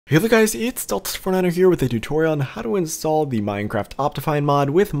Hey there guys, it's Delta49er here with a tutorial on how to install the Minecraft OptiFine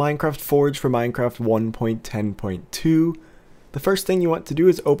mod with Minecraft Forge for Minecraft 1.10.2. The first thing you want to do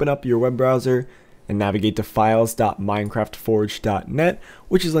is open up your web browser and navigate to files.minecraftforge.net,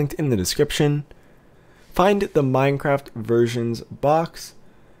 which is linked in the description. Find the Minecraft versions box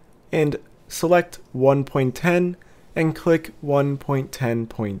and select 1.10 and click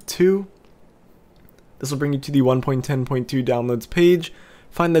 1.10.2. This will bring you to the 1.10.2 downloads page.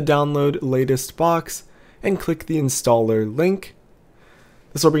 Find the download latest box and click the installer link.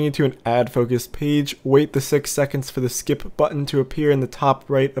 This will bring you to an ad focused page. Wait the 6 seconds for the skip button to appear in the top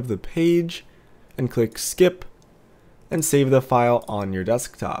right of the page and click skip and save the file on your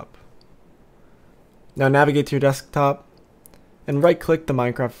desktop. Now navigate to your desktop and right click the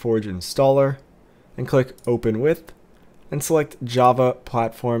Minecraft Forge installer and click open with and select Java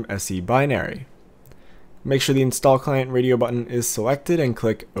Platform SE Binary. Make sure the install client radio button is selected and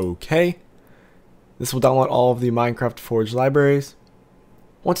click OK. This will download all of the Minecraft Forge libraries.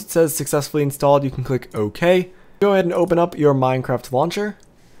 Once it says successfully installed, you can click OK. Go ahead and open up your Minecraft launcher.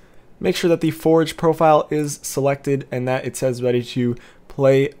 Make sure that the Forge profile is selected and that it says ready to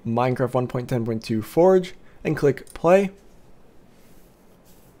play Minecraft 1.10.2 Forge and click play.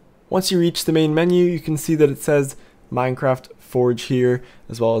 Once you reach the main menu, you can see that it says Minecraft Forge here,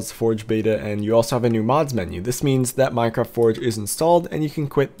 as well as Forge Beta, and you also have a new mods menu. This means that Minecraft Forge is installed and you can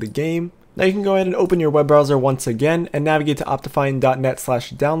quit the game. Now you can go ahead and open your web browser once again and navigate to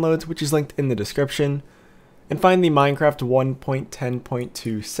optifine.net/downloads, which is linked in the description, and find the Minecraft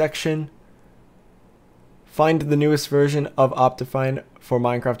 1.10.2 section. Find the newest version of OptiFine for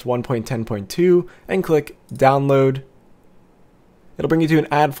Minecraft 1.10.2 and click download. It'll bring you to an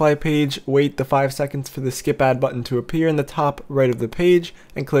ad fly page. Wait the 5 seconds for the skip ad button to appear in the top right of the page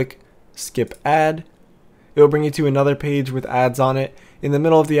and click skip ad. It will bring you to another page with ads on it. In the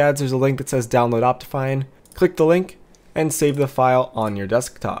middle of the ads there's a link that says download OptiFine. Click the link and save the file on your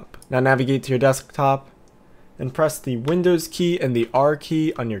desktop. Now navigate to your desktop and press the Windows key and the R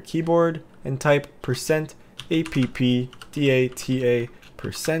key on your keyboard and type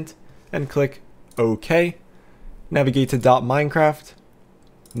 %appdata% and click OK. Navigate to .minecraft,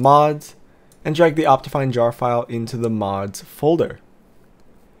 mods, and drag the OptiFine jar file into the mods folder.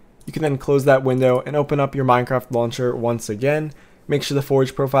 You can then close that window and open up your Minecraft launcher once again. Make sure the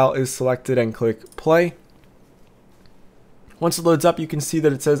Forge profile is selected and click play. Once it loads up, you can see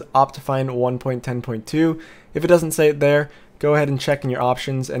that it says OptiFine 1.10.2. If it doesn't say it there, go ahead and check in your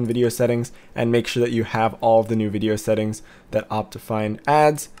options and video settings and make sure that you have all of the new video settings that OptiFine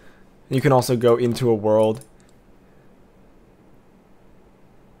adds. You can also go into a world,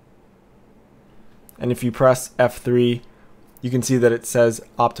 and if you press F3, you can see that it says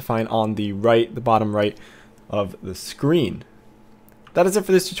OptiFine on the right, the bottom right of the screen. That is it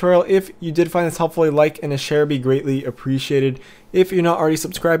for this tutorial. If you did find this helpful, a like and a share would be greatly appreciated. If you're not already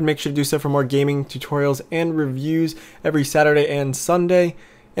subscribed, make sure to do so for more gaming tutorials and reviews every Saturday and Sunday.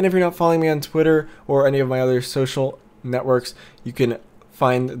 And if you're not following me on Twitter or any of my other social networks, you can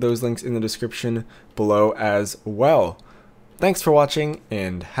find those links in the description below as well. Thanks for watching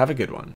and have a good one.